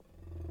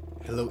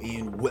Hello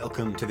and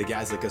welcome to the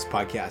Guys Like Us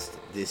podcast.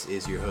 This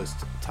is your host,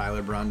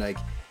 Tyler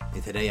Brondike,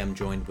 and today I'm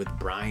joined with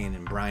Brian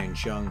and Brian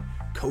Chung,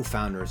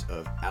 co-founders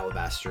of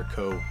Alabaster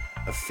Co.,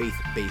 a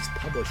faith-based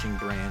publishing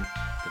brand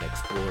that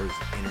explores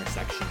the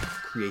intersection of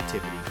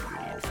creativity,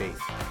 beauty, and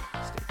faith.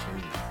 Stay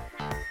tuned.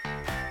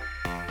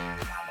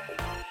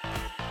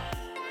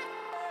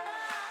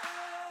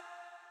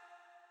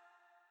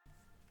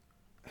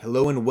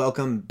 Hello and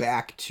welcome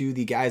back to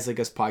the Guys Like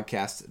Us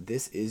podcast.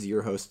 This is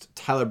your host,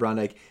 Tyler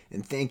Brondike,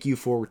 and thank you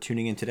for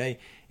tuning in today.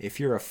 If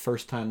you're a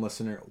first-time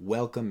listener,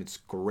 welcome. It's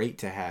great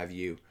to have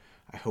you.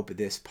 I hope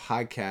this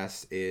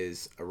podcast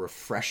is a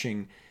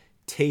refreshing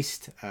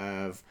taste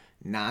of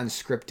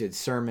non-scripted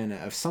sermon,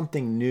 of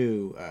something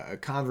new, a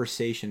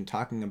conversation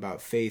talking about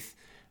faith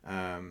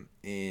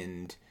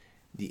and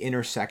the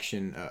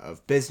intersection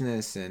of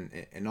business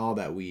and all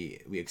that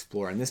we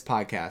explore in this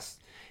podcast.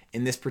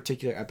 In this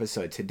particular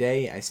episode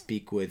today, I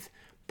speak with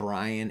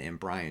Brian and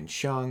Brian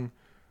Chung,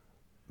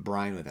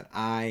 Brian with an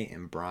I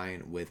and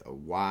Brian with a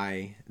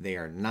Y. They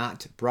are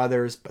not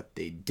brothers, but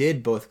they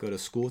did both go to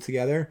school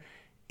together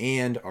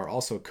and are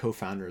also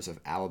co-founders of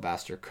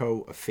Alabaster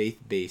Co., a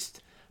faith-based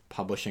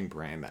publishing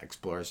brand that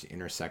explores the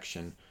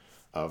intersection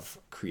of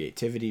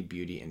creativity,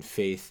 beauty, and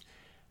faith.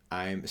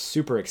 I'm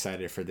super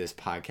excited for this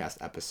podcast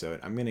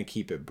episode. I'm going to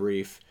keep it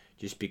brief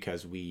just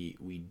because we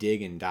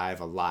dig and dive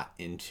a lot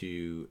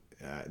into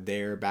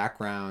their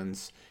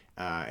backgrounds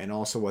and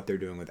also what they're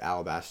doing with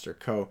Alabaster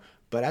Co.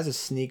 But as a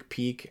sneak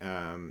peek,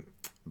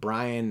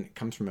 Brian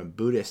comes from a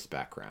Buddhist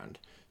background.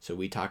 So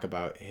we talk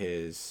about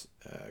his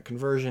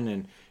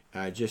conversion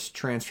and just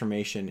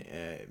transformation,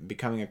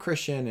 becoming a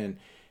Christian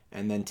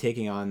and then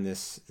taking on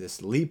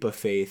this leap of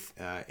faith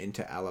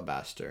into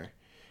Alabaster.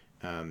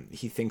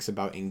 He thinks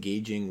about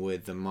engaging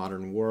with the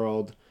modern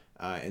world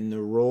and the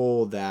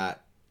role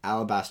that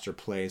Alabaster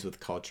plays with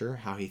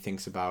culture, how he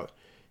thinks about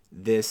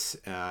this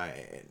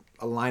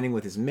aligning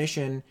with his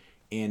mission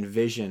and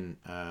vision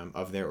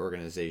of their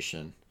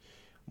organization.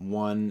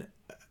 One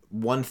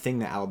thing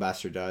that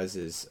Alabaster does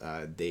is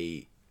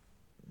they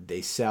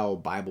sell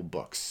Bible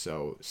books,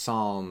 so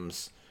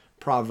Psalms,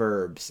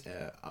 Proverbs,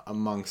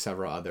 among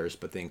several others,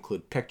 but they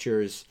include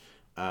pictures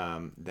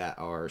that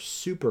are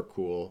super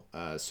cool.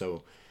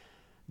 So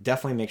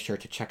definitely make sure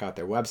to check out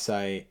their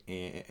website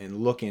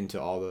and look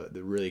into all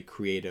the really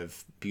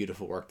creative,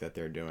 beautiful work that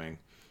they're doing.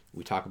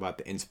 We talk about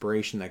the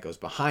inspiration that goes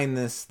behind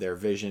this, their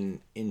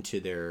vision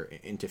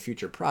into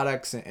future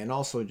products, and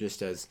also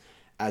just as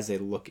they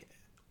look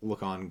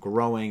on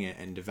growing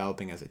and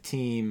developing as a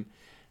team,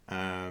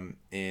 and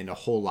a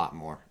whole lot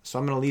more. So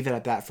I'm going to leave it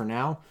at that for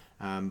now.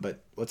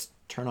 But let's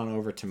turn on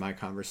over to my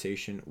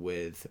conversation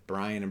with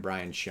Brian and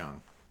Brian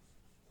Chung.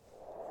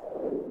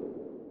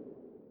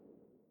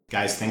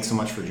 Guys, thanks so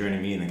much for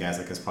joining me in the Guys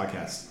Like Us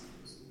podcast.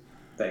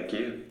 Thank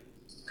you.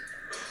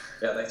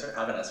 Yeah, thanks for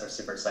having us. We're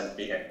super excited to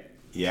be here.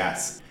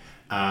 Yes.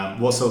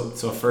 So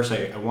first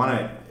I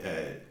want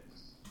to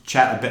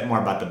chat a bit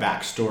more about the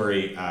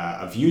backstory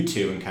of you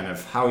two and kind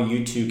of how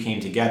you two came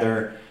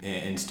together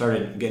and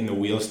started getting the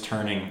wheels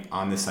turning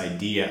on this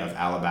idea of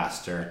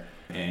Alabaster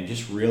and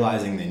just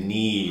realizing the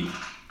need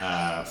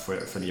for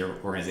the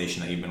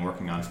organization that you've been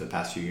working on for the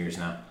past few years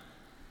now.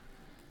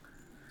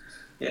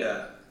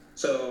 Yeah.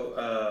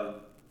 So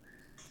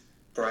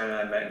Brian and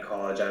I met in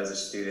college. I was a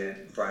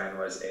student. Brian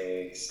was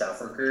a staff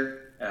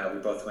worker. We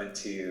both went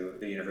to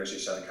the University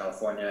of Southern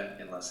California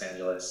in Los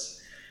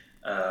Angeles.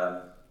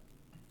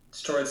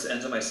 Towards the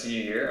end of my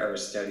senior year, I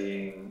was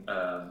studying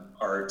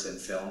art and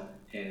film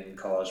in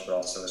college, but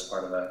also as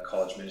part of a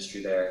college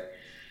ministry there.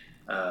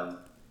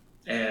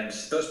 And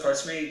those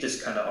parts of me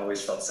just kind of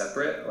always felt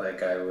separate.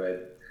 Like I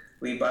would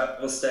lead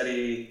Bible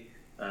study,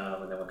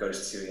 and then would go to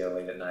studio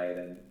late at night.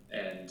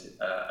 And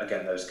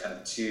again, those kind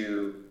of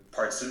two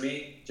parts of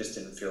me just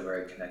didn't feel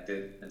very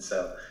connected. And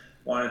so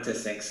wanted to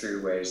think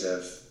through ways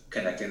of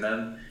connecting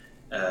them.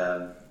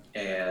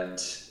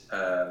 Towards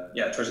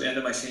the end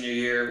of my senior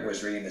year,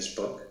 was reading this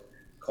book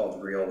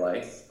called Real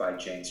Life by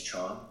James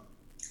Chong.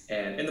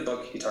 And in the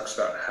book, he talks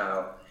about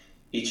how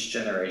each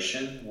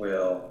generation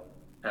will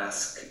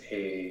ask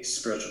a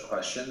spiritual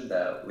question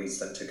that leads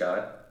them to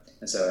God.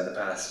 And so in the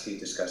past, he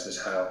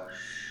discusses how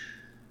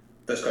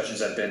those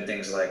questions have been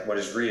things like, what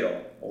is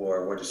real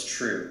or what is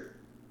true?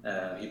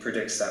 He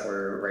predicts that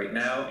we're right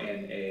now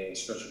in a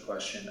spiritual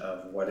question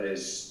of what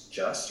is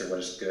just or what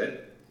is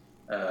good,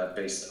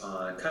 based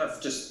on kind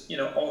of just,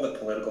 all the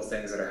political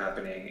things that are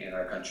happening in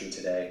our country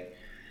today.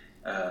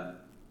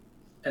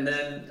 And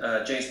then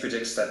James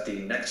predicts that the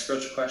next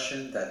spiritual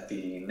question that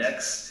the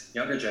next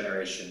younger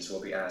generations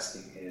will be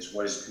asking is,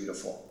 what is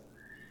beautiful?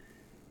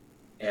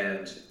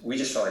 And we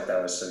just felt like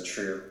that was so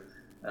true.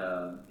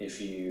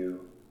 If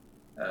you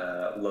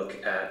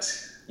look at,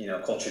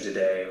 culture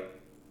today,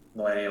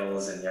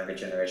 millennials and younger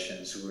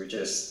generations, we're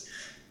just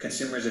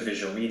consumers of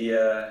visual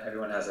media.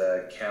 Everyone has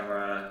a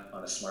camera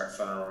on a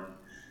smartphone.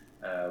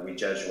 We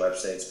judge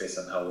websites based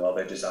on how well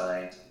they're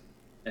designed.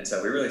 And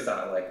so we really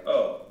thought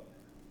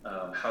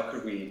how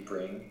could we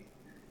bring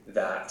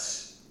that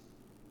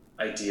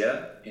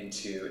idea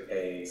into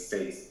a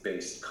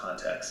faith-based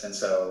context. And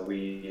so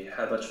we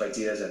had a bunch of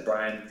ideas, and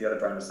Brian, the other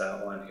Brian, was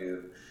that one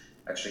who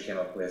actually came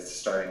up with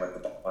starting with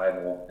the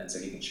Bible, and so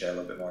he can share a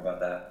little bit more about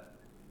that.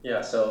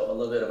 Yeah, so a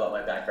little bit about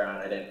my background.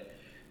 I didn't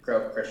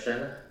grow up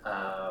Christian.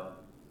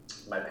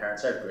 My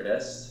parents are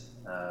Buddhist,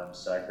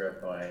 so I grew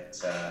up going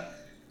to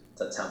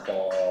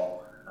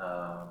temple,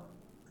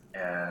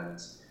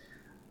 and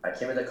I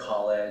came into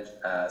college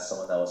as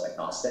someone that was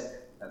agnostic,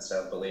 and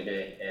so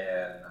believing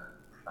in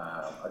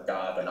a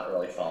God but not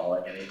really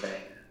following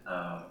anything.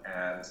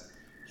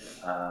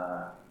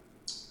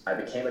 I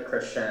became a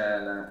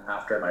Christian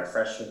after my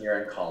freshman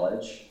year in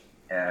college,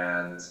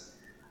 and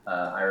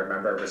I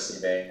remember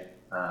receiving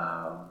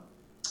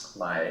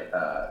my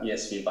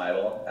ESV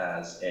Bible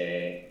as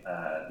a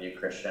new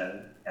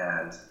Christian,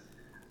 and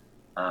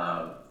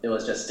it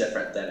was just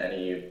different than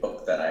any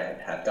book that I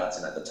had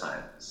gotten at the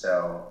time.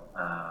 So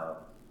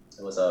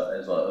it was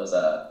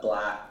a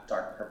black,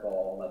 dark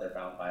purple,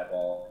 leather-bound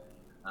Bible.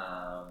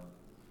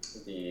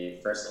 The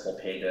first couple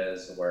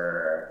pages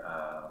were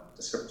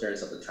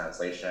descriptors of the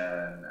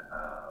translation.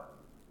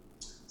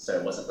 So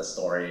it wasn't the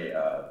story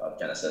of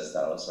Genesis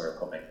that I was sort of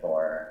hoping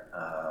for,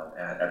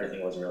 and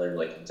everything was really,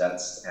 really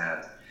condensed,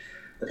 and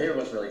the paper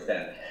was really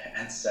thin.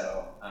 And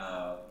so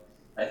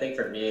I think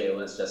for me it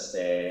was just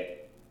a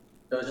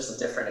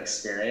different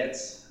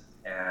experience.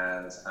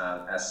 And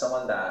as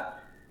someone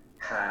that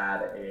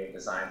had a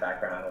design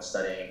background, was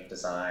studying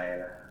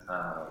design,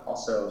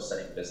 also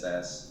studying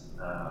business,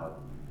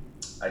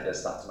 I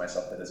just thought to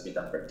myself, could this be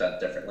done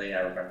differently?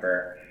 I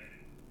remember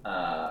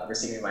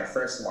receiving my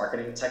first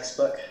marketing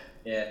textbook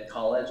in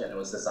college, and it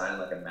was designed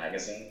like a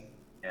magazine.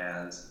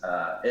 And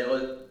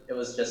it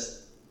was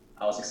just,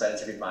 I was excited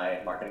to read my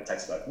marketing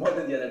textbook more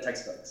than the other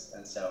textbooks.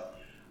 And so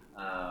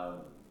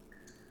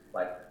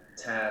like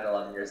 10,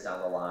 11 years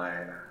down the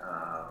line,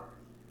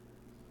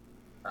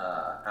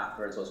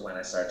 afterwards was when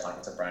I started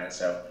talking to Brian.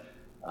 So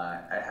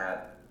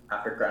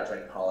after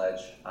graduating college,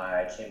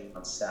 I came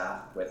on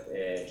staff with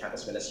a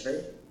campus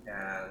ministry,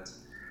 and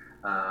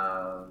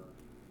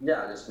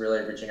just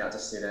really reaching out to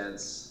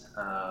students,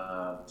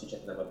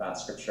 teaching them about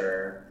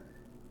scripture,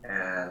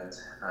 and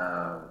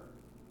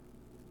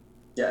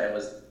it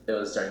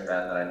was during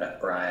then that I met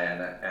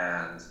Brian,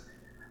 and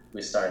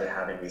we started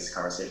having these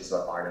conversations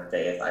about art and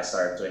faith. I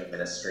started doing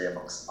ministry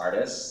amongst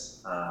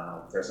artists.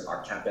 There's an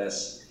art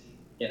campus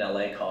in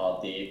LA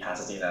called the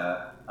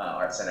Pasadena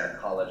Art Center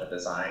College of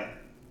Design,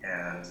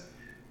 and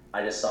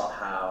I just saw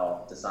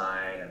how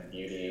design and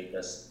beauty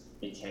just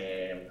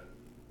became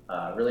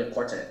really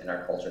important in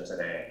our culture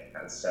today.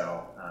 And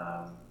so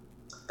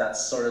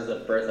that's sort of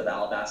the birth of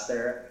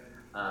Alabaster.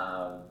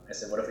 I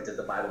said, what if we did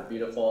the Bible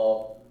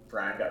beautiful?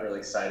 Brian got really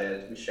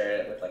excited. We shared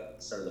it with like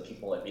sort of the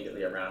people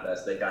immediately around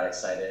us. They got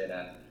excited,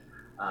 and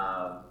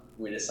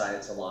we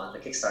decided to launch a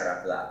Kickstarter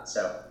after that.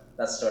 So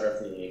that's sort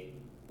of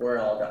where it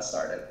all got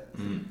started.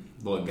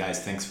 Well,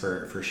 guys, thanks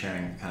for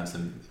sharing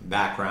some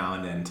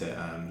background, and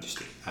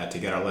to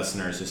get our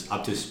listeners just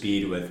up to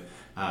speed with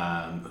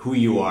who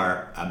you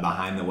are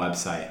behind the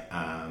website.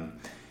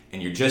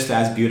 And you're just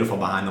as beautiful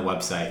behind the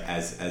website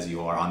as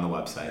you are on the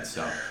website.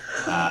 So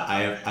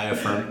I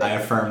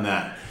affirm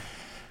that.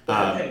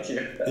 Thank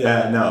you.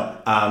 Yeah, no.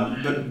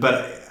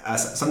 But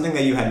something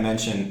that you had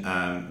mentioned,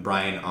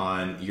 Brian,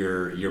 on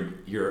your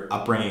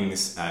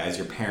upbringings as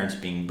your parents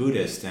being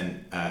Buddhist,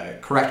 and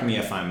correct me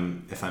if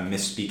I'm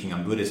misspeaking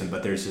on Buddhism,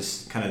 but there's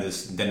this kind of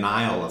this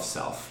denial of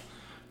self,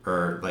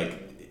 or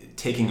like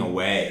taking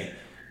away,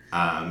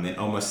 and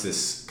almost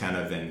this kind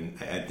of in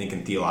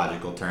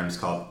theological terms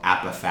called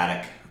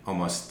apophatic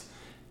almost.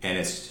 And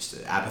it's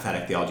just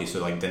apathetic theology, so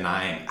like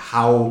denying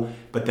how,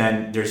 but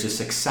then there's this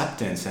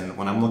acceptance. And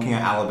when I'm looking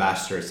at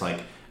Alabaster, it's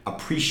like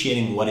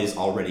appreciating what is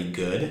already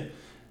good.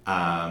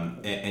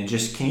 And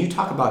just, can you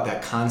talk about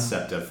that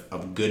concept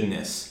of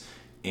goodness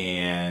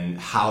and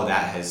how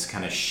that has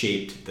kind of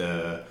shaped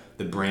the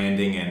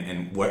branding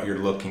and what you're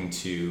looking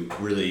to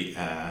really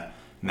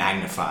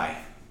magnify?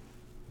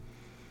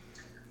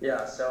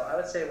 Yeah, so I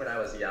would say when I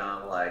was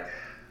young, like,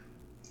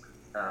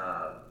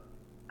 I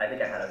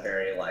think I had a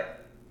very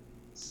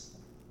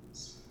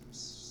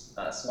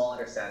small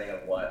understanding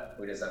of what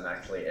Buddhism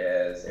actually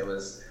is. It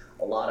was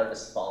a lot of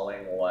just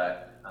following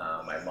what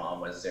my mom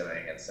was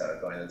doing, and so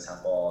going to the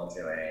temple and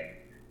doing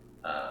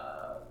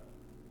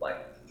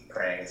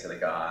praying to the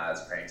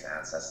gods, praying to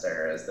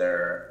ancestors.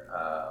 There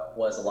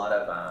was a lot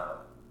of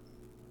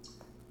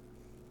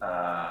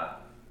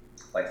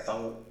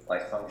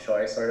feng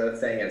shui sort of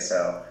thing, and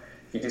so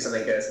if you do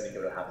something good, something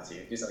good will happen to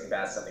you. If you do something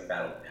bad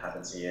will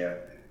happen to you.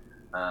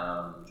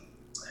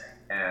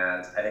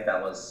 And I think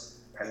that was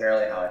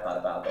primarily how I thought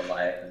about the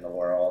life and the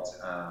world.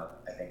 I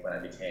think when I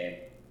became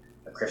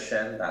a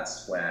Christian,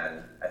 that's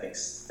when I think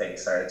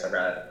things started to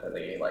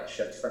radically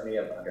shift for me,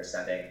 of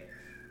understanding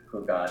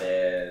who God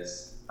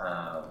is,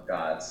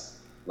 God's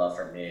love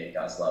for me,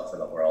 God's love for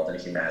the world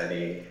and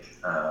humanity.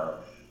 I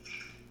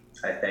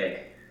think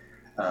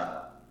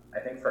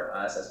for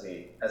us as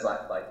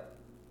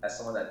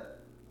someone that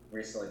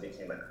recently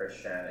became a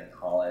Christian in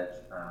college,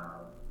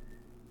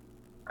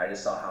 I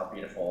just saw how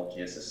beautiful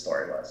Jesus'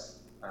 story was.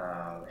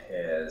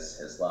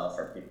 His love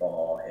for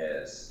people,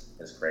 his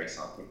grace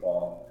on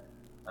people,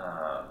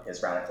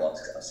 his radical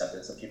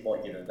acceptance of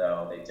people, even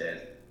though they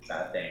did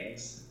bad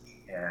things.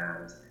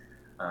 And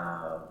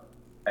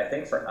I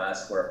think for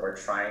us, we're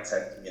trying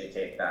to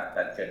communicate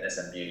that goodness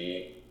and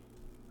beauty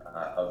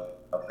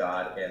of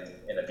God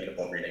in a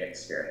beautiful reading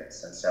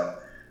experience. And so,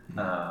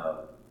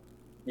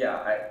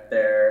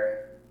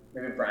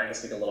 maybe Brian can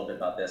speak a little bit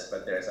about this,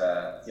 but there's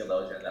a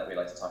theologian that we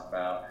like to talk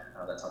about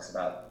that talks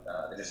about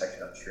the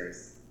intersection of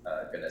truth,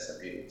 goodness,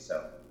 and beauty.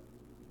 So,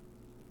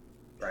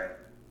 Brian.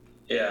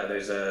 Yeah,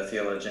 there's a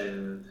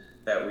theologian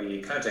that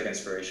we kind of take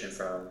inspiration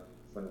from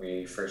when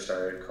we first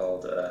started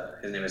called,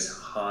 his name is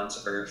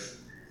Hans Urs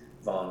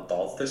von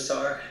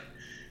Balthasar,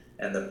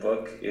 and the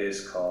book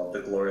is called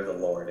The Glory of the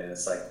Lord, and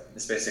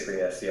it's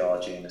basically a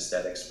theology and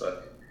aesthetics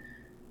book.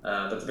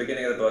 But at the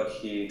beginning of the book,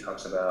 he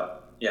talks about,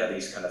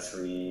 these kind of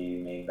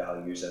three main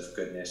values of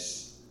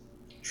goodness,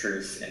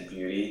 truth, and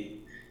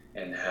beauty,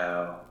 and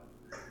how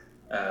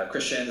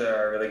Christians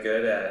are really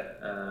good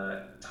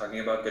at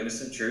talking about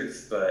goodness and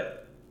truth,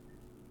 but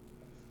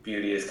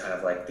beauty is kind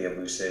of like the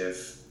elusive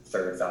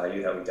third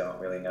value that we don't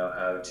really know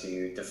how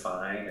to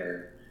define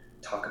or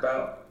talk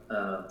about,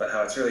 but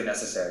how it's really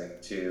necessary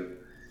to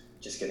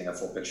just getting a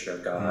full picture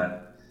of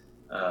God.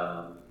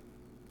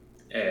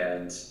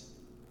 And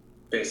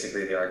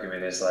basically the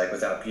argument is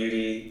without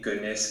beauty,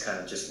 goodness kind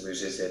of just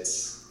loses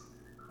its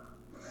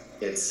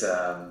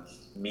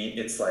meat.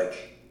 It's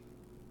like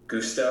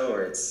gusto,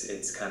 or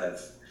it's kind of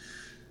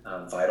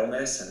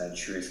vitalness, and then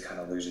truth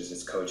kind of loses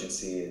its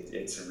cogency,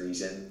 its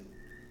reason.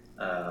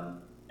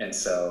 And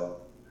so,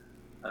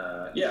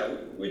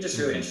 we're just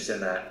really interested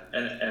in that.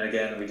 And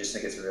again, we just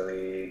think it's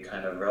really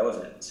kind of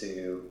relevant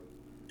to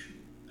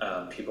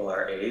people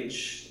our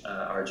age,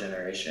 our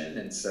generation.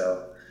 And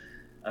so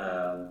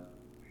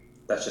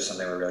that's just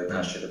something we're really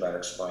passionate about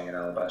exploring in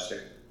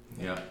Alabaster.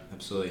 Yeah,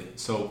 absolutely.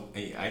 So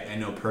I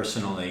know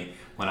personally,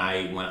 when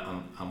I went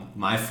on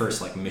my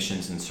first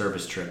missions and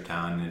service trip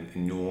down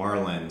in New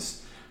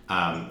Orleans,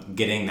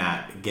 getting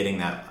that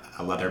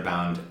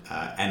leather-bound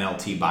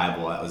NLT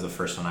Bible, that was the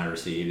first one I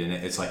received, and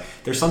it's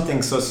there's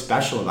something so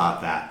special about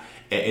that.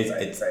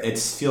 It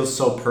feels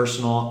so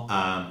personal,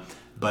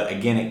 but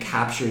again, it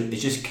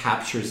just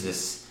captures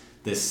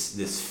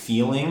this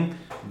feeling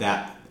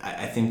that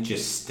I think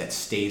that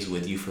stays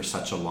with you for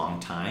such a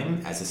long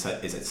time,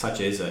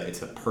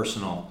 it's a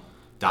personal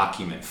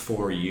document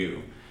for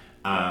you,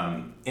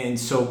 and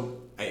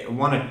so I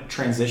want to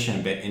transition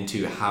a bit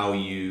into how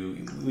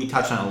we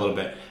touched on a little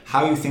bit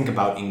how you think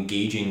about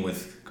engaging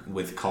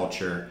with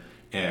culture,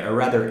 or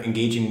rather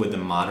engaging with the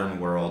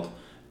modern world,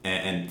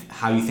 and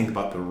how you think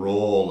about the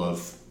role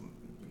of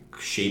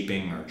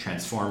shaping or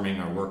transforming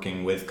or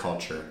working with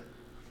culture.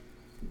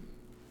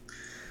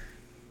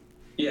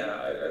 Yeah,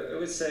 I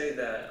would say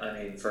that,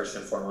 first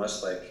and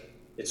foremost,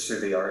 it's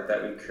through the art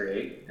that we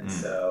create. And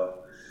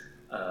so,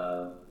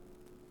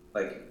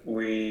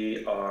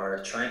 we are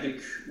trying to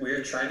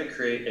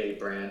create a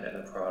brand and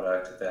a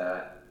product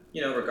that,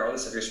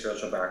 regardless of your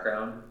spiritual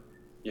background,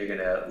 you're going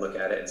to look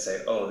at it and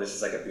say, oh, this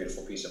is a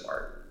beautiful piece of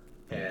art.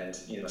 And,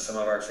 some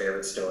of our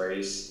favorite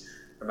stories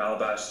from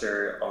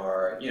Alabaster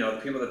are, the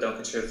people that don't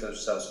consider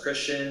themselves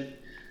Christian,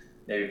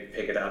 they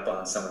pick it up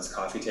on someone's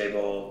coffee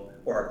table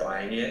or are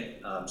buying it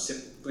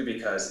simply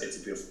because it's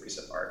a beautiful piece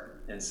of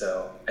art. And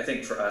so I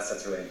think for us,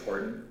 that's really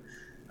important.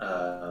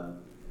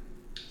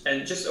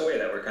 And just a way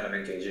that we're kind of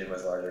engaging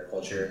with larger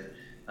culture.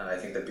 I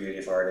think the beauty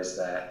of art is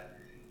that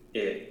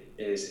it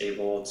is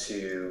able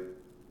to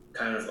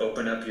kind of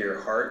open up your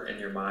heart and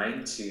your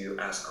mind to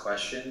ask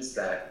questions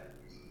that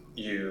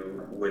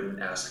you wouldn't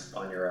ask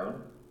on your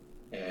own.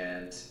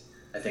 And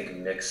I think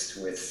mixed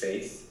with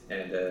faith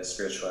and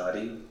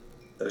spirituality,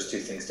 those two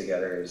things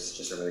together is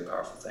just a really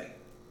powerful thing.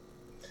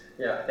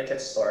 Yeah, I think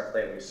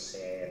historically we've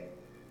seen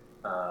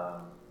a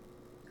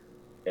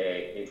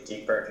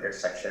deeper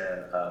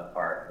intersection of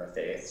art and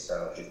faith.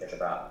 So if you think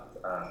about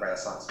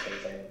Renaissance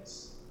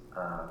paintings,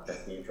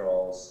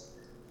 cathedrals,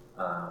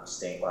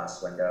 stained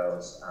glass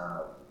windows,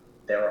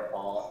 they were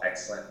all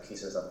excellent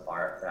pieces of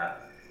art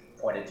that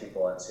pointed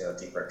people into a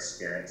deeper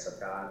experience of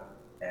God.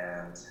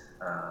 And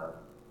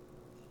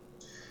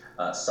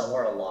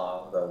somewhere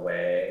along the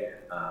way,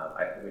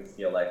 we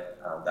feel like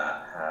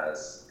that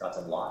has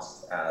gotten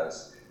lost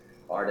as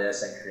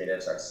artists and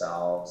creatives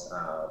ourselves.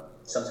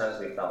 Sometimes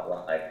we felt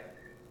like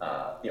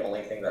the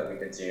only thing that we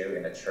could do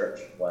in a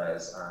church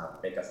was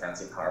make a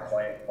fancy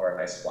PowerPoint or a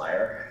nice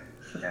flyer.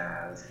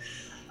 And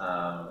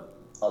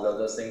although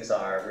those things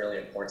are really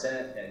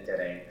important in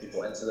getting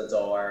people into the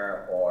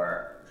door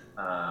or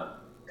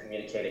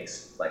communicating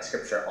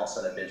scripture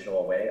also in a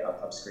visual way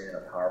up screen in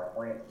a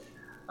PowerPoint,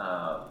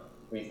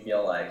 we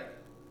feel like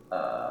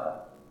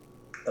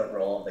the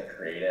role of the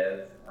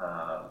creative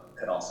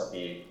could also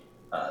be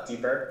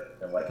deeper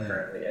than what it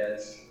currently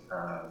is.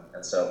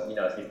 And so,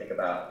 if you think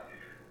about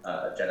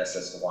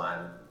Genesis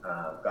 1,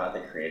 God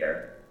the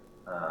creator,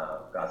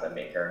 God the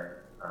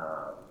maker,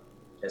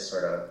 is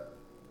sort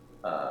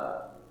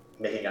of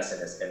making us in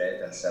His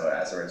image, and so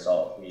as a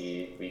result,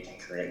 we can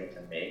create, we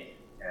can make,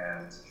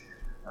 and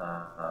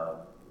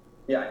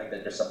I think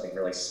that there's something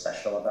really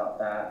special about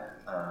that,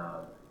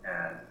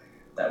 and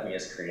that we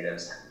as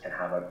creatives can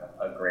have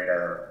a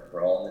greater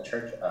role in the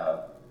church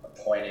of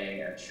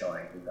pointing and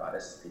showing who God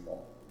is to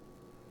people.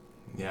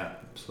 Yeah,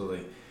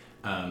 absolutely.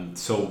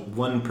 So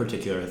one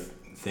particular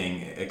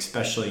thing,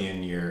 especially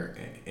in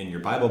your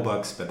Bible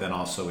books, but then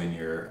also in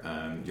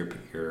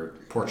your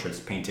portraits,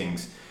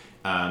 paintings,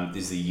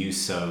 is the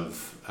use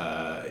of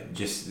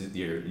just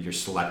your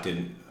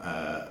selected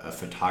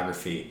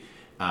photography.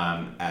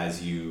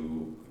 As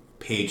you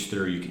page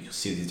through, you'll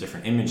see these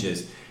different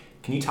images.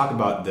 Can you talk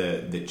about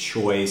the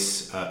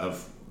choice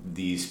of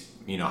these?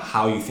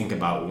 How you think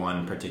about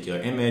one particular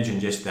image, and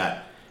just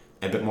that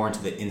a bit more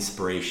into the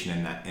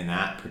inspiration in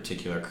that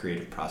particular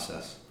creative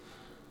process.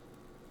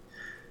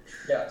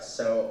 Yeah,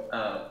 so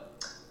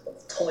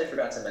totally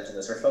forgot to mention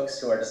this. For folks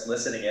who are just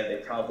listening in, they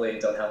probably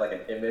don't have like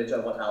an image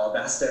of what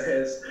alabaster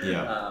is.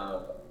 Yeah.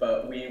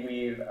 But we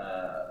weave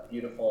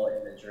beautiful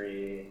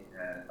imagery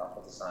and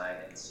thoughtful design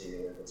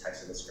into the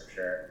text of the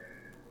scripture.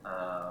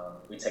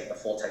 We take the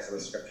full text of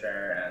the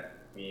scripture and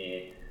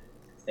we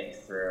think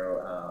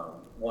through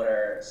what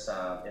are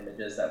some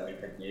images that we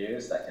could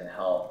use that can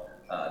help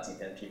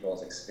deepen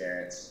people's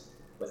experience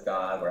with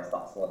God. We're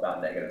thoughtful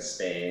about negative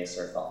space,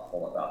 we're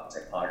thoughtful about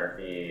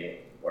typography,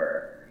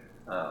 we're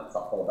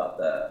thoughtful about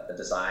the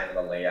design and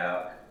the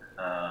layout.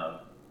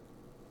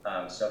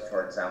 So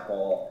for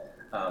example,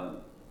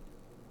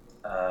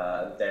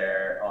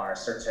 there are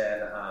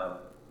certain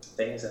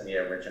things in the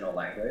original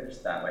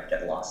language that might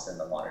get lost in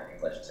the modern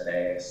English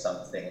today.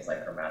 Some things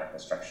like grammatical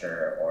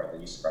structure or the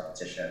use of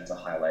repetition to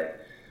highlight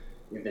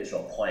a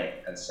visual point.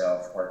 And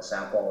so, for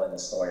example, in the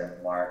story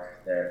of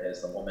Mark, there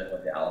is the woman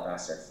with the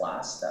alabaster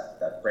flask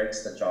that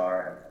breaks the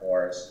jar and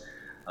pours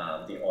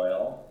the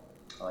oil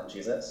on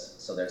Jesus.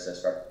 So there's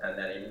this, and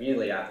then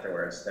immediately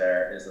afterwards,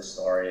 there is the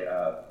story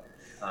of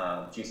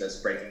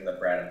Jesus breaking the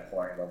bread and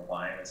pouring the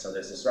wine. And so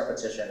there's this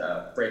repetition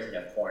of breaking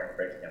and pouring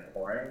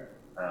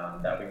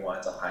that we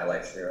want to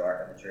highlight through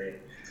our imagery.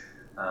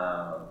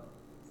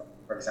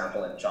 For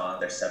example, in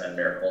John, there's 7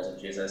 miracles of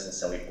Jesus, and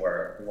so we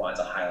wanted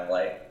to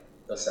highlight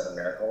those 7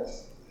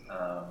 miracles.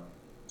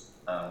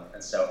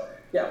 And so,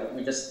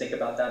 we just think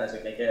about that as we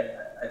make it.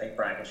 I think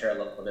Brian can share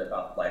a little bit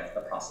about like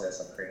the process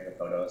of creating the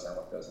photos and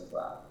what goes into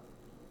that.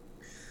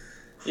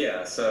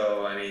 Yeah,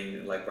 so I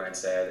mean, like Brian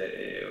said,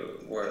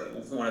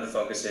 one of the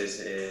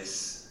focuses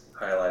is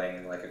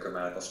highlighting like a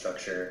grammatical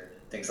structure,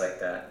 things like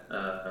that.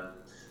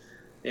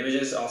 The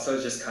images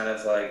also just kind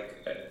of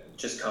like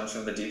just comes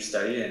from the deep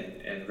study,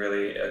 and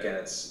really, again,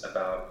 it's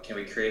about, can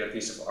we create a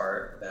piece of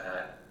art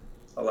that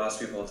allows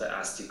people to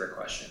ask deeper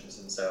questions?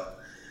 And so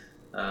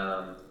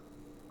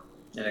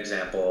an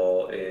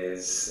example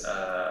is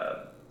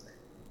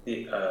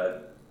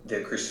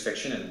the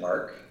crucifixion in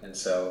Mark. And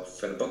so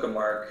for the book of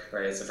Mark,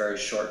 right, it's a very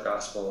short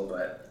gospel,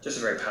 but just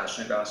a very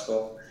passionate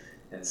gospel.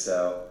 And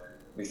so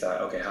we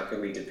thought, okay, how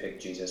could we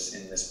depict Jesus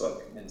in this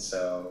book? And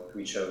so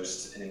we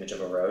chose an image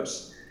of a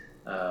rose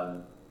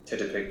to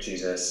depict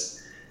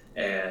Jesus.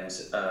 And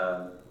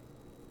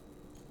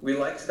we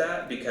liked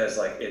that because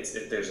like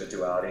there's a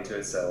duality to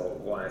it. So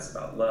one, it's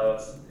about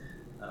love,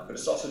 but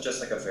it's also just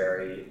like a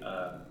very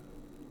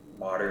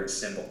modern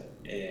symbol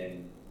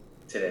in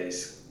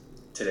today's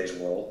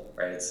world,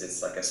 right?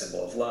 It's like a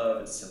symbol of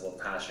love, it's a symbol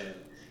of passion.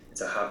 And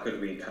so how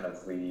could we kind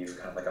of weave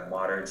kind of like a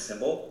modern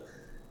symbol,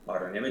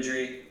 modern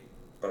imagery,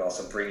 but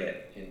also bring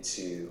it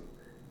into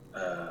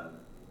an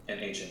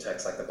ancient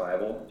text like the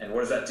Bible? And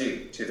what does that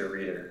do to the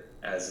reader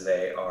as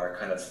they are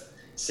kind of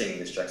seeing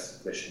this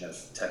juxtaposition of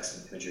text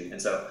and imagery?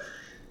 And so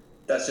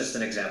that's just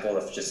an example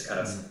of just kind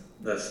of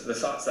the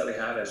thoughts that we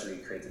have as we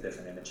create the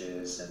different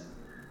images and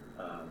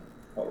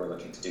what we're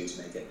looking to do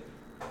to make it.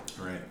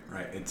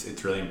 Right.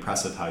 It's really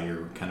impressive how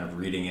you're kind of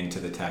reading into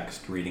the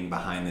text, reading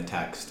behind the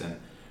text, and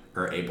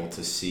are able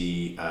to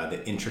see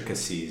the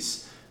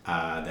intricacies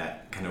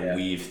that kind of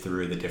weave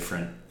through the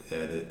different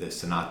the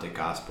synoptic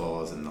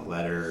gospels and the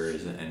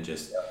letters and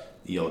just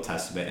the Old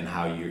Testament, and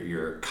how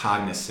you're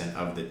cognizant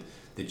of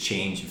the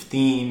change of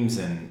themes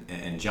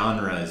and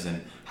genres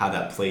and how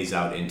that plays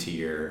out into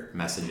your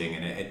messaging.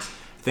 And I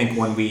think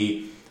when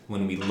we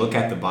look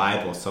at the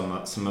Bible, some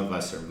of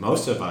us, or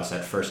most of us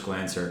at first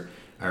glance or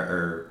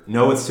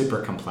know it's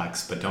super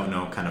complex, but don't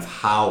know kind of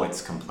how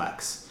it's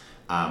complex.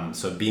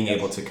 So being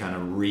able to kind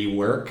of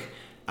rework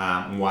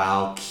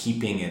while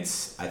keeping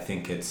its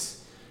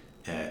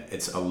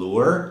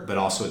allure, but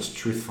also its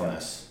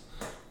truthfulness,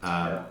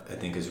 I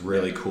think is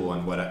really cool,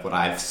 and what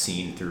I've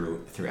seen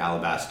through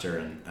Alabaster,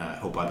 and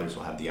hope others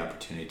will have the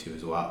opportunity to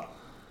as well.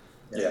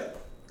 Yeah,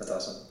 that's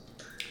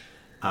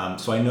awesome.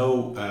 So I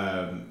know,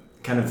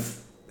 kind of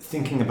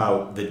thinking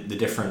about the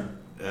different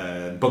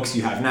books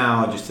you have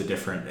now, just the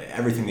different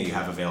everything that you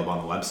have available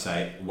on the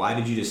website. Why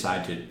did you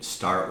decide to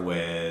start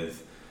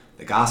with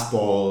the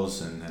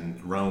Gospels and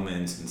then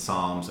Romans and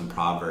Psalms and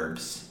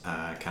Proverbs?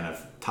 Kind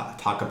of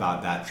talk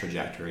about that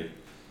trajectory.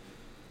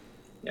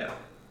 Yeah.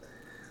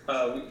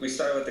 We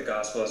started with the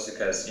Gospels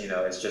because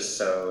it's just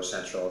so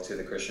central to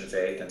the Christian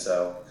faith, and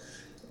so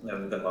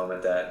the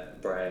moment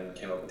that Brian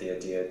came up with the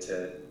idea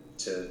to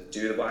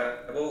do the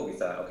Bible, we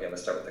thought, okay,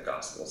 let's start with the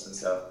Gospels, and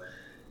so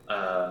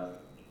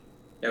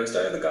we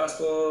started the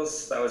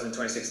Gospels. That was in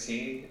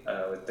 2016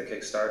 with the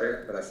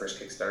Kickstarter, with our first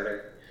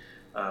Kickstarter.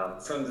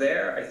 From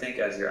there, I think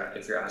if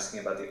you're asking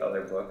about the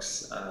other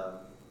books, I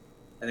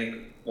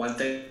think one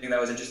thing that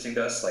was interesting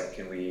to us, like,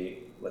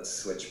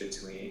 let's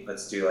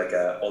do like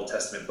a Old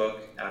Testament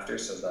book after,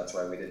 so that's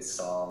why we did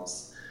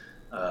Psalms.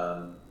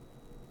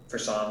 For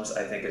Psalms,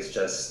 I think there's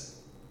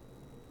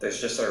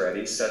just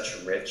already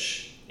such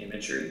rich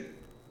imagery,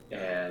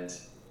 and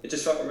it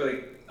just felt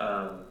really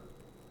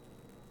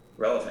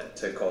relevant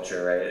to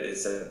culture, right?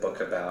 It's a book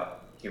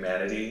about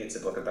humanity. It's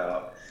a book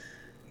about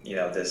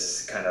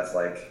this kind of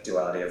like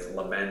duality of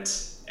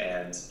lament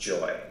and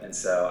joy, and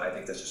so I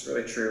think that's just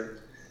really true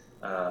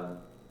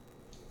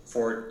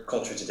for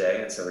culture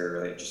today, and so we were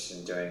really interested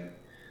in doing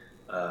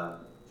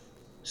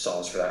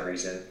Psalms for that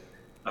reason.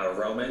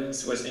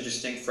 Romans was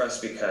interesting for us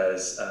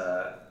because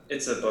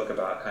it's a book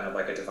about kind of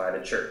like a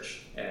divided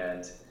church,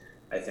 and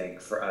I think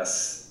for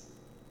us,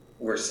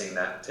 we're seeing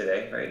that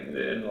today, right?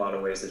 In a lot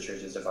of ways, the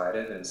church is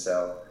divided, and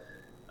so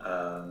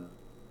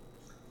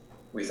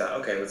we thought,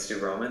 okay, let's do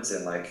Romans,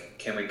 and like,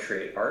 can we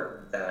create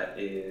art that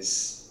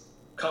is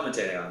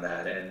commentating on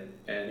that and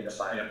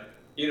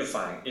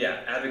unifying,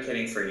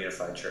 advocating for a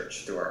unified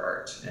church through our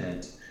art.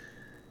 And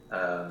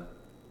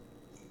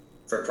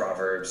for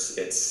Proverbs,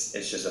 it's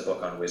just a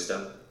book on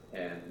wisdom,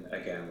 and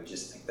again, we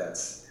just think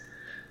that's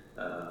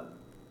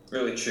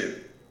really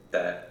true,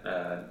 that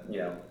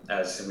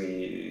as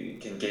we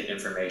can get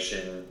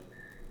information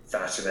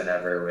faster than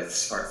ever with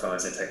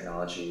smartphones and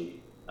technology,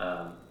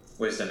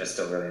 wisdom is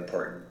still really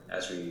important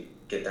as we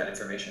get that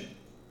information,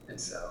 and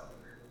so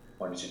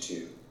wanted to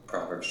do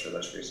Proverbs for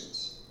those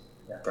reasons.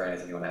 Brian,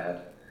 anything you want to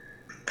add?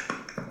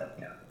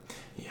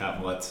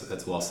 Yeah, well,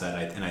 that's well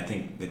said. And I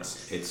think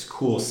it's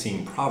cool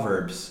seeing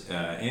Proverbs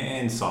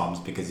and Psalms,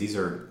 because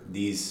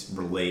these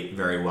relate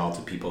very well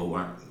to people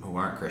who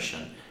aren't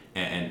Christian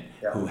and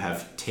who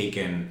have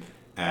taken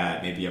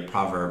maybe a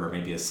proverb or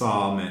maybe a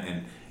psalm,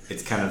 and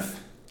it's kind of,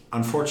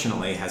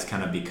 unfortunately, has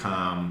kind of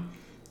become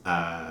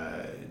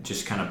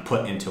just kind of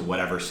put into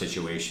whatever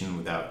situation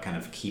without kind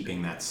of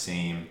keeping that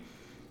same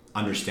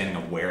understanding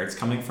of where it's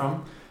coming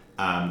from.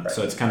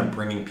 So it's kind of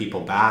bringing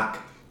people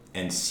back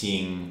and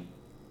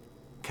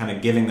kind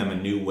of giving them a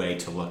new way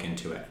to look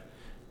into it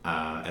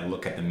and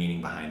look at the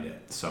meaning behind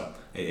it. So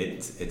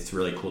it's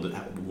really cool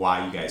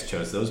why you guys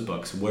chose those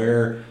books.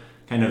 Where,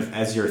 kind of,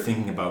 as you're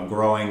thinking about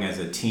growing as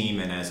a team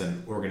and as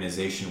an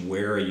organization,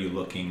 where are you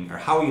looking, or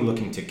how are you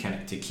looking to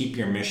keep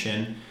your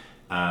mission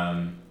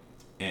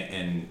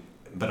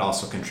but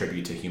also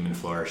contribute to human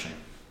flourishing?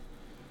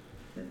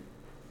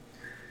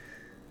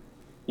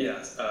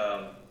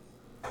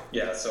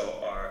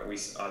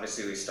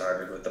 So we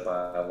started with the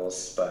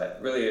Bibles, but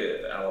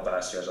really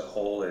Alabaster as a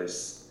whole we're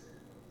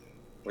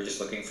just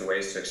looking for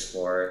ways to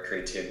explore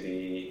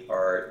creativity,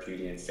 art,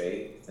 beauty, and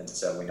faith, and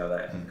so we know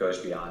that goes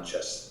beyond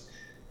just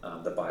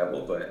the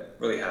Bible, but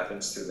really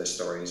happens through the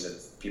stories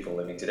of people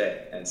living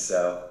today. And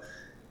so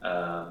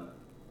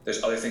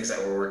there's other things that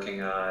we're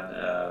working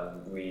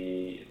on.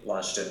 We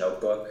launched a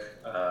notebook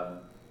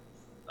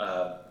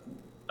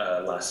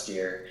last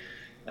year,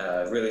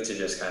 really to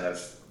just kind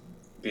of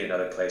be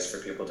another place for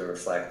people to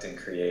reflect and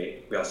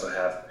create. We also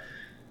have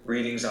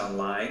readings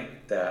online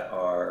that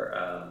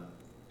are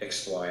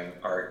exploring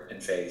art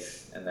and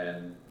faith, and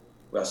then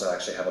we also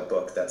actually have a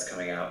book that's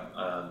coming out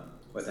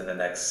within the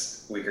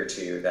next week or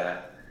two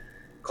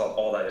called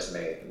All That Is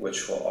Made,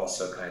 which will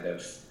also kind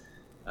of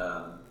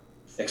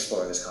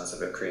explore this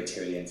concept of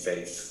creativity and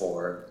faith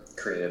for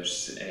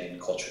creatives in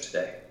culture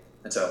today.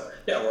 And so,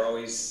 we're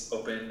always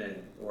open,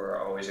 and we're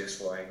always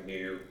exploring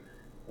new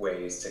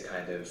ways to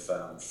kind of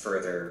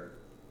further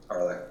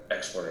our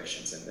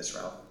explorations in this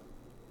realm.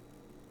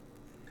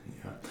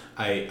 Yeah,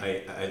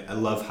 I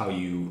love how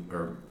you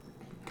are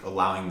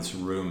allowing this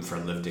room for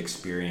lived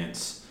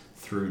experience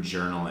through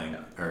journaling,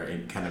 or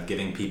kind of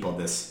giving people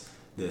this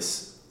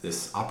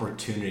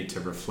opportunity to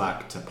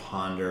reflect, to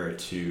ponder,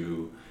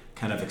 to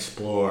kind of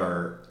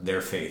explore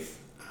their faith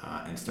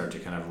and start to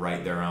kind of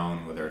write their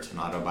own, whether it's an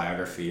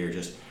autobiography or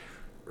just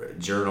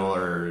journal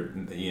or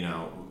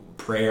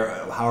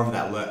prayer, however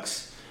that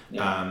looks.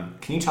 Can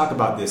you talk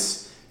about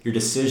your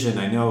decision?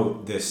 I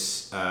know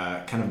this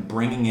kind of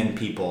bringing in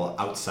people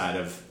outside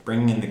of,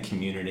 bringing in the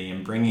community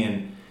and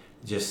bringing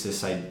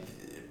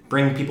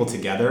people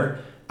together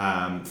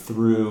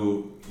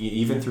through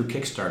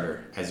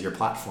Kickstarter as your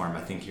platform.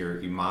 I think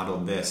you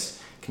modeled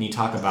this. Can you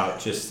talk about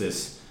just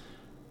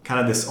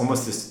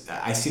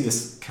I see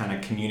this kind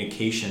of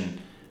communication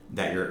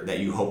that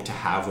you hope to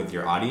have with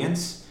your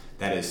audience,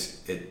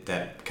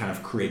 that kind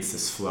of creates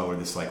this flow, or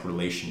this like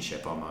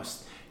relationship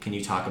almost. Can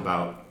you talk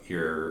about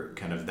your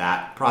kind of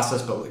that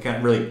process, but kind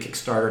of really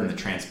Kickstarter and the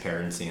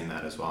transparency in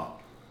that as well?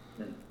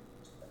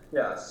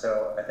 Yeah,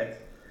 so I think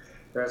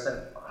there's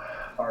an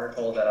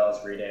article that I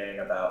was reading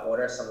about what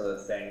are some of the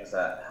things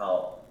that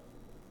help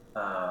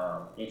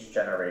each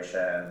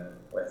generation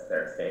with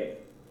their faith,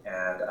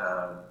 and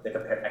they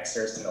compared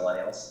Xers to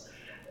millennials.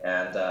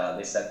 And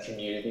they said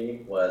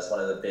community was one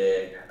of the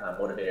big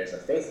motivators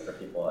of faith for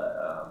people,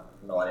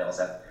 millennials.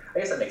 And I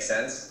guess that makes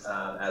sense.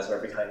 As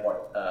we're becoming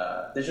more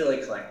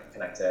digitally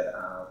connected,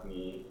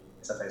 we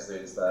sometimes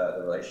lose the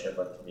relationship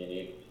with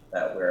community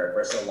that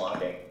we're so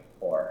longing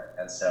for.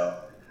 And so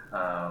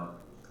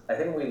I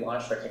think when we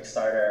launched our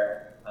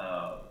Kickstarter,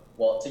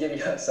 well, to give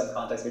you some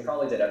context, we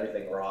probably did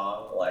everything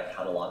wrong, like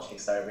how to launch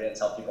Kickstarter. We didn't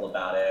tell people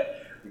about it.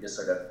 We just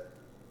sort of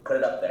put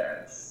it up there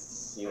and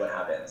see what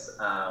happens.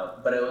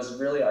 But it was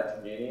really our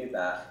community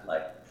that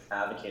like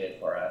advocated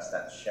for us,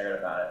 that shared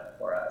about it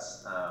for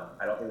us.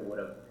 I don't think we would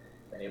have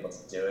been able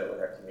to do it with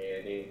our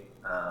community.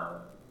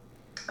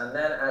 And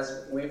then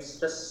as we've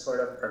just sort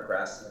of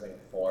progressed moving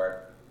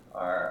forward,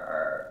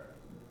 our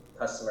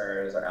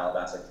customers, our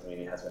Alabaster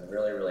community has been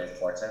really, really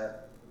important.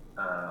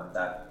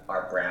 That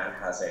our brand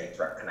has a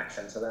direct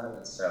connection to them.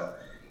 And so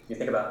if you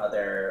think about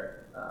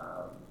other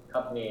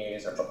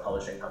companies or book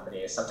publishing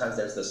companies, sometimes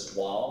there's this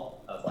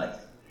wall of like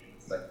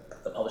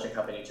the publishing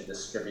company to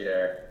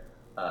distributor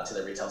to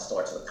the retail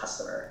store to the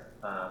customer.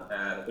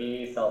 And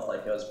we felt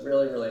like it was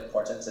really, really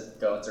important to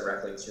go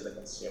directly to the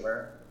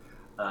consumer.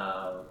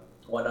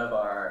 One of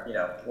our,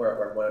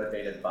 we're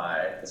motivated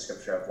by the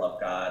scripture of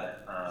love God,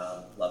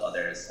 love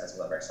others as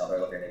you love yourself, or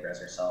love your neighbor as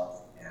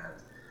yourself.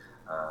 And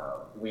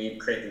we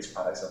create these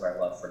products of our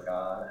love for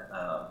God,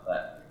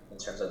 but in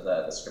terms of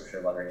the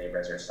scripture, love your neighbor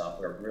as yourself,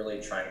 we're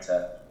really trying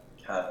to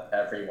have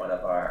every one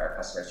of our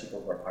customers,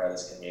 people who are part of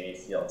this community,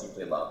 feel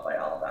deeply loved by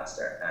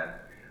Alabaster. And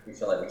we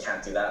feel like we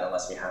can't do that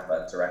unless we have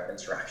a direct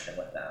interaction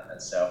with them.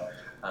 And so,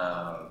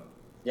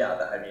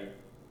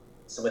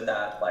 so with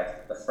that,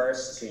 like the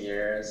first 3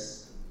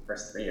 years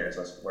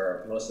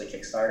were mostly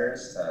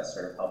Kickstarters to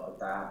sort of help with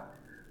that.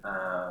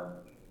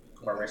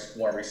 More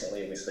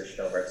recently, we switched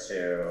over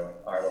to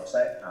our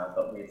website,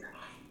 but we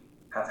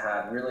have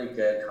had really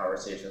good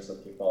conversations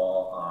with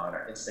people on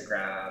our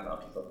Instagram,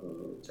 people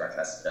who direct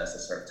message us to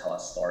sort of tell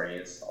us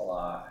stories a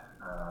lot.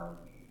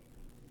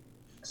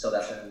 So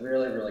that's been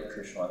really, really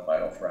crucial and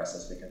vital for us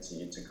as we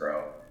continue to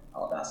grow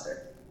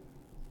Alabaster.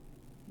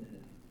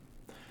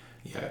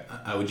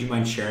 Yeah, would you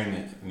mind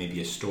sharing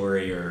maybe a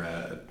story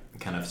or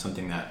kind of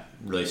something that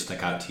really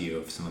stuck out to you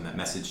of someone that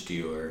messaged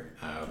you, or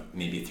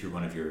maybe through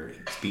one of your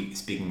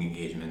speaking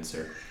engagements,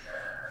 or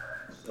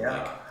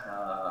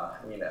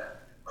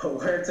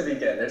where to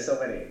begin? There's so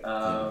many.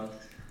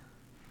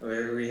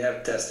 We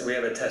have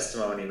a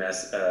testimony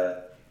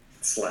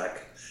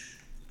Slack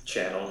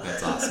channel.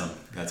 That's awesome.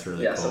 That's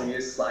really cool. So we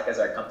use Slack as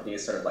our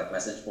company's sort of like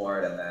message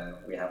board, and then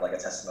we have like a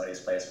testimonies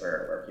place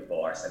where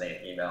people are sending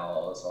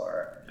emails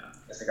or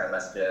Instagram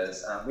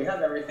messages. We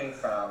have everything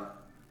from,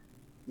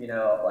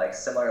 like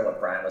similar to what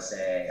Brian was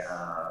saying.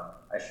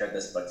 I shared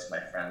this book to my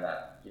friend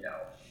that,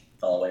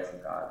 fell away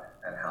from God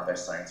and how they're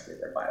starting to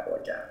read their Bible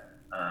again.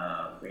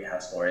 We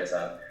have stories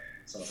of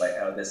someone's like,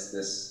 oh,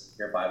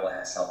 your Bible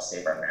has helped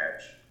save our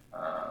marriage.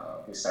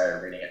 We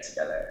started reading it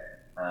together.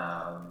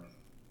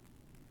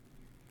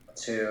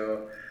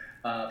 To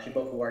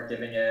people who are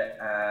giving it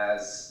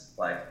as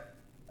like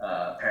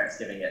parents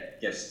giving it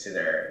gifts to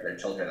their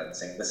children and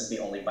saying, this is the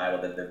only Bible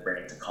that they're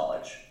bringing to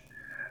college.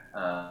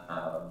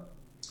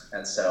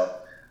 And so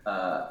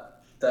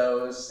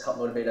those help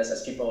motivate us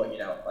as people,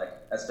 like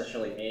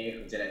especially me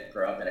who didn't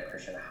grow up in a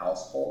Christian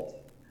household,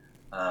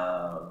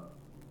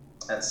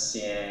 and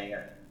seeing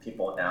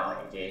people now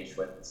engage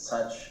with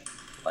such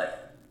like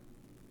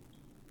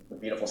the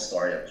beautiful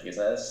story of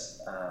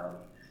Jesus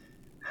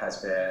has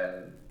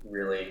been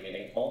really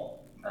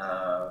meaningful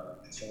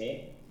to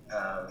me.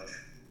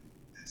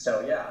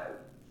 So yeah,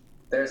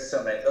 there's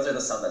so many. Those are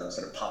the some that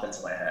sort of pop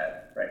into my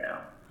head right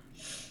now.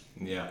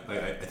 Yeah,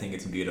 I think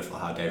it's beautiful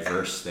how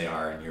diverse they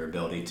are and your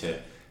ability to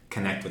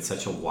connect with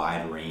such a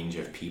wide range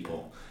of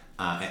people,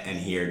 and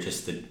hear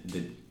just the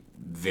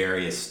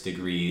various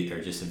degrees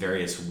or just the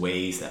various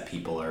ways that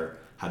people are,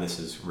 how this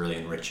is really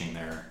enriching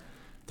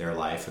their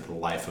life or the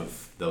life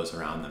of those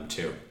around them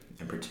too.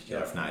 In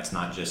particular, if not, it's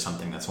not just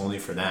something that's only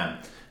for them,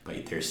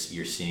 but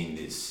you're seeing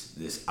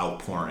this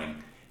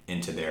outpouring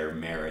into their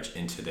marriage,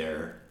 into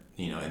their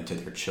into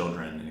their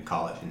children in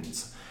college, and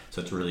so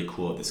it's really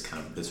cool,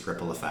 this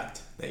ripple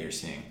effect that you're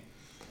seeing.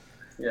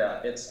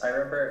 Yeah, I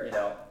remember,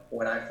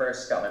 when I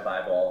first got my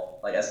Bible,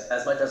 like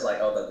as much as like,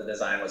 the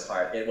design was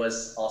hard, it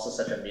was also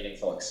such a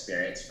meaningful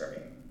experience for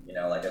me.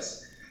 Like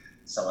as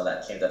someone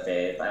that came to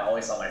faith, I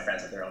always saw my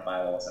friends with their own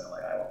Bibles, and I'm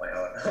like, I want my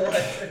own.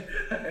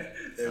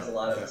 There's a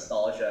lot of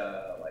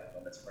nostalgia, like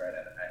moments for it,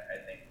 and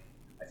I think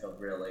I feel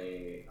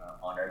really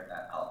honored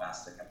that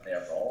Alabaster can play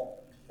a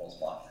role in people's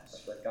walk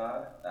with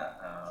God.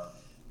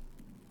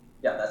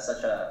 That's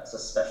such a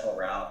special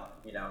route.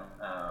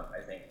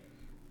 I think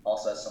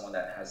also as someone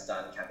that has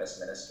done campus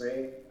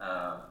ministry,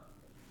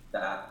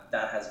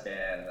 that has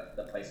been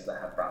the places that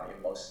have brought me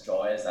most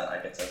joy, is that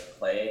I get to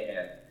play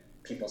in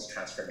people's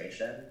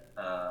transformation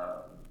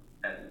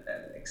and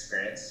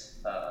experience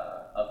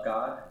of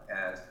God,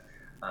 and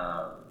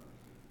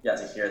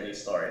to hear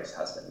these stories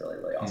has been really,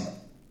 really awesome.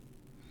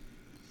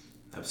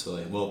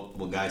 Absolutely. Well,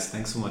 guys,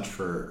 thanks so much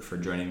for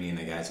joining me in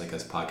the Guys Like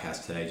Us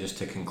podcast today. Just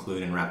to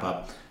conclude and wrap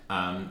up,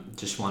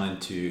 just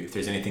wanted to, if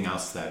there's anything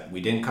else that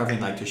we didn't cover,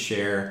 you'd like to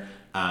share,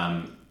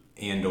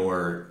 and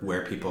or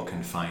where people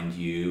can find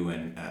you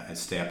and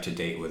stay up to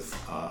date with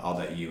all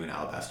that you and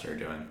Alabaster are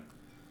doing.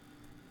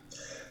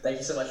 Thank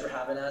you so much for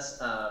having us.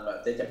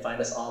 They can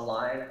find us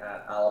online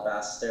at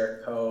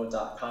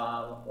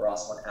alabasterco.com. We're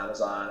also on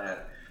Amazon, and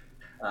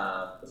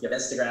if you have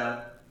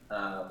Instagram,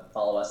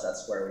 follow us.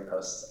 That's where we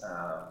post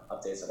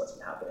updates of what's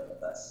been happening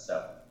with us.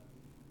 So,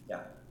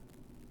 yeah.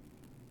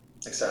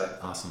 Excited.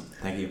 Awesome.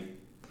 Thank you.